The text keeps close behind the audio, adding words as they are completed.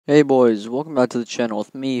Hey boys, welcome back to the channel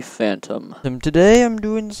with me, Phantom. And today I'm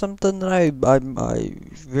doing something that I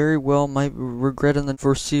very well might regret in the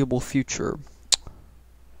foreseeable future.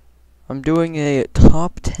 I'm doing a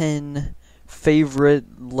top 10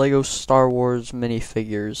 favorite LEGO Star Wars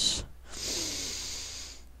minifigures.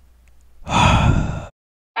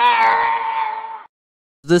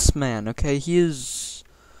 This man, okay, he is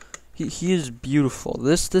beautiful.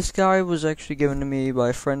 This guy was actually given to me by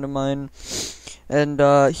a friend of mine. And,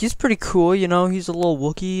 he's pretty cool, you know, he's a little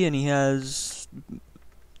Wookiee, and he has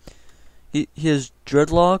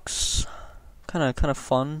dreadlocks, kinda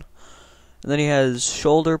fun. And then he has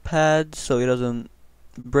shoulder pads, so he doesn't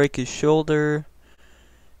break his shoulder.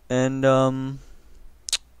 And, yeah,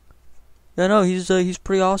 no, he's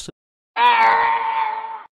pretty awesome.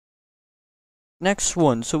 Next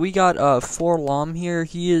one, so we got, Forlom here.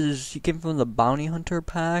 He came from the Bounty Hunter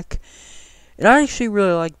pack. And I actually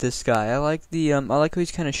really like this guy. I like I like how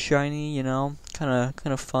he's kind of shiny, you know, kind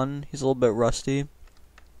of fun. He's a little bit rusty,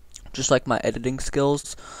 just like my editing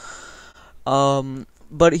skills. But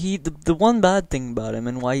the one bad thing about him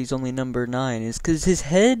and why he's only number 9 is because his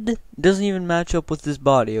head doesn't even match up with his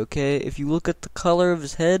body. Okay, if you look at the color of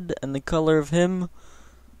his head and the color of him,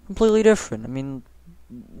 completely different. I mean,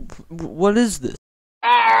 what is this?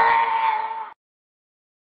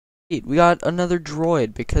 We got another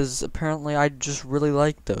droid because apparently I just really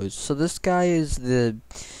like those. So this guy is the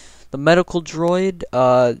medical droid.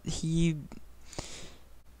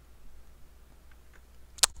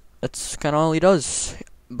 That's kind of all he does.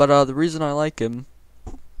 But the reason I like him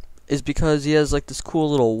is because he has like this cool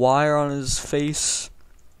little wire on his face.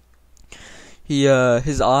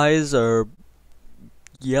 His eyes are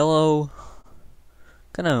yellow.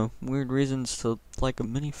 Kind of weird reasons to like a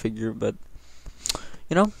minifigure, but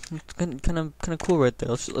you know, it's kind of cool right there.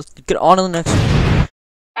 Let's get on to the next one.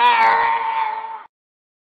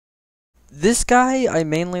 This guy I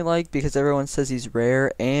mainly like because everyone says he's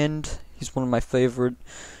rare and he's one of my favorite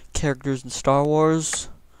characters in Star Wars.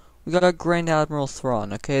 We got Grand Admiral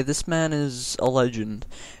Thrawn. Okay, this man is a legend.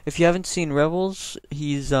 If you haven't seen Rebels,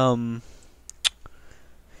 he kind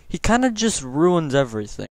of just ruins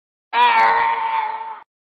everything.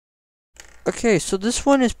 Okay, so this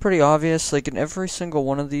one is pretty obvious. Like in every single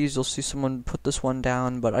one of these, you'll see someone put this one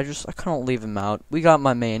down, but I couldn't leave him out. We got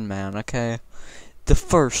my main man, okay?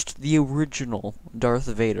 The original Darth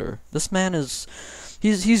Vader. This man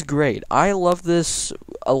he's great. I love this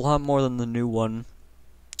a lot more than the new one.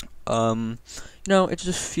 You know, it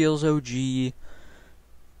just feels OG.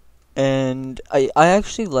 And I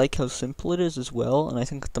actually like how simple it is as well, and I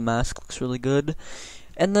think that the mask looks really good.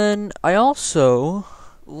 And then I also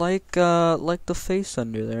like the face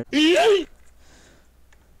under there.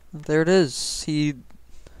 There it is. He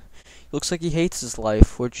looks like he hates his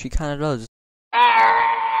life, which he kind of does.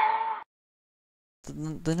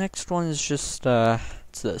 The next one is just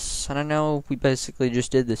it's this. And I know we basically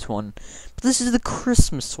just did this one, but this is the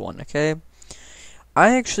Christmas one, okay?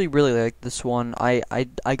 I actually really like this one. I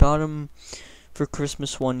got him for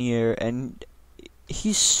Christmas one year, and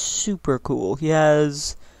he's super cool. He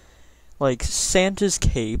has like Santa's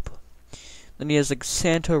cape, then he has like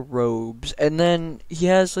Santa robes, and then he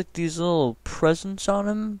has like these little presents on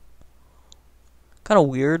him. Kind of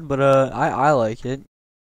weird, but I like it.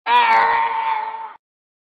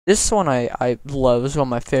 This one I love. This is one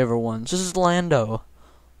of my favorite ones. This is Lando.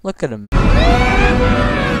 Look at him.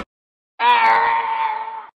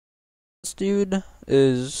 This dude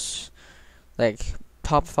is like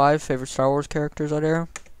top 5 favorite Star Wars characters out there.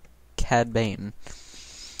 Cad Bane.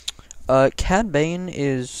 Cad Bane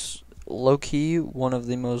is low-key one of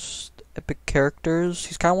the most epic characters.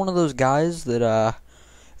 He's kind of one of those guys that,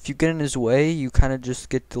 if you get in his way, you kind of just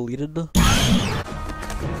get deleted.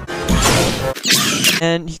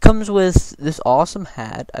 And he comes with this awesome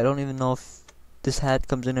hat. I don't even know if this hat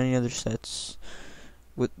comes in any other sets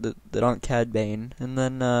that aren't Cad Bane. And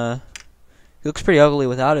then, he looks pretty ugly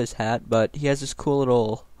without his hat, but he has this cool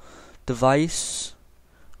little device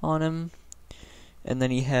on him. And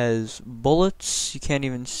then he has bullets you can't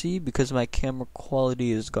even see because my camera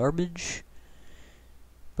quality is garbage.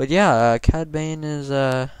 But yeah, Cad Bane is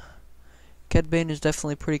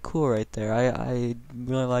definitely pretty cool right there. I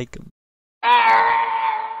really like him.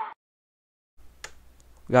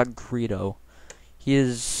 We got Greedo.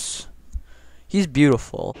 He's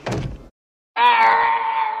beautiful.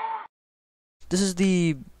 This is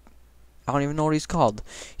I don't even know what he's called.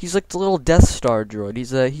 He's like the little Death Star droid.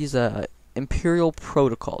 He's a Imperial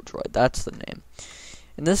Protocol droid, that's the name.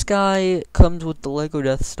 And this guy comes with the Lego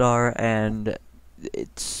Death Star, and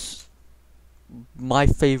it's my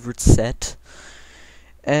favorite set.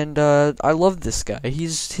 And I love this guy.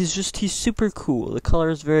 He's super cool. The color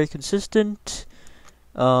is very consistent.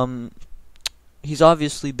 He's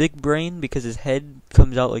obviously big brain because his head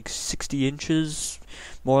comes out like 60 inches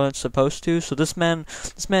more than it's supposed to. So this man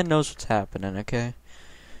knows what's happening. Okay.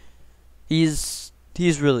 He's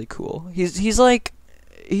really cool. He's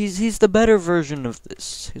the better version of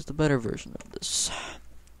this. He's the better version of this.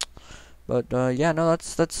 But yeah, no,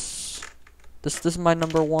 this is my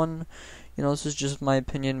number one. You know, this is just my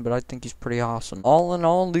opinion, but I think he's pretty awesome. All in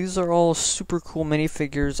all, these are all super cool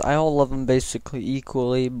minifigures. I all love them basically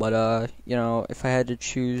equally, but you know, if I had to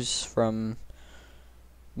choose from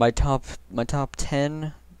my top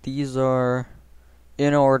 10, these are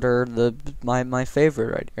in order my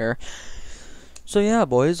favorite right here. So yeah,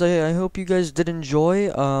 boys, I hope you guys did enjoy.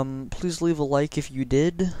 Please leave a like if you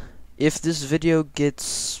did. If this video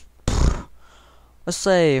gets, let's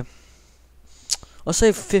say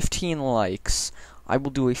 15 likes, I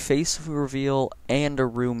will do a face reveal and a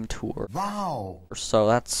room tour. Wow. So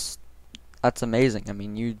that's amazing. I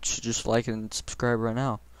mean, you should just like and subscribe right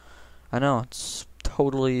now. I know, it's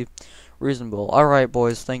totally reasonable. Alright,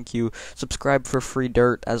 boys, thank you. Subscribe for free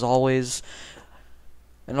dirt, as always.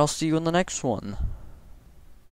 And I'll see you in the next one.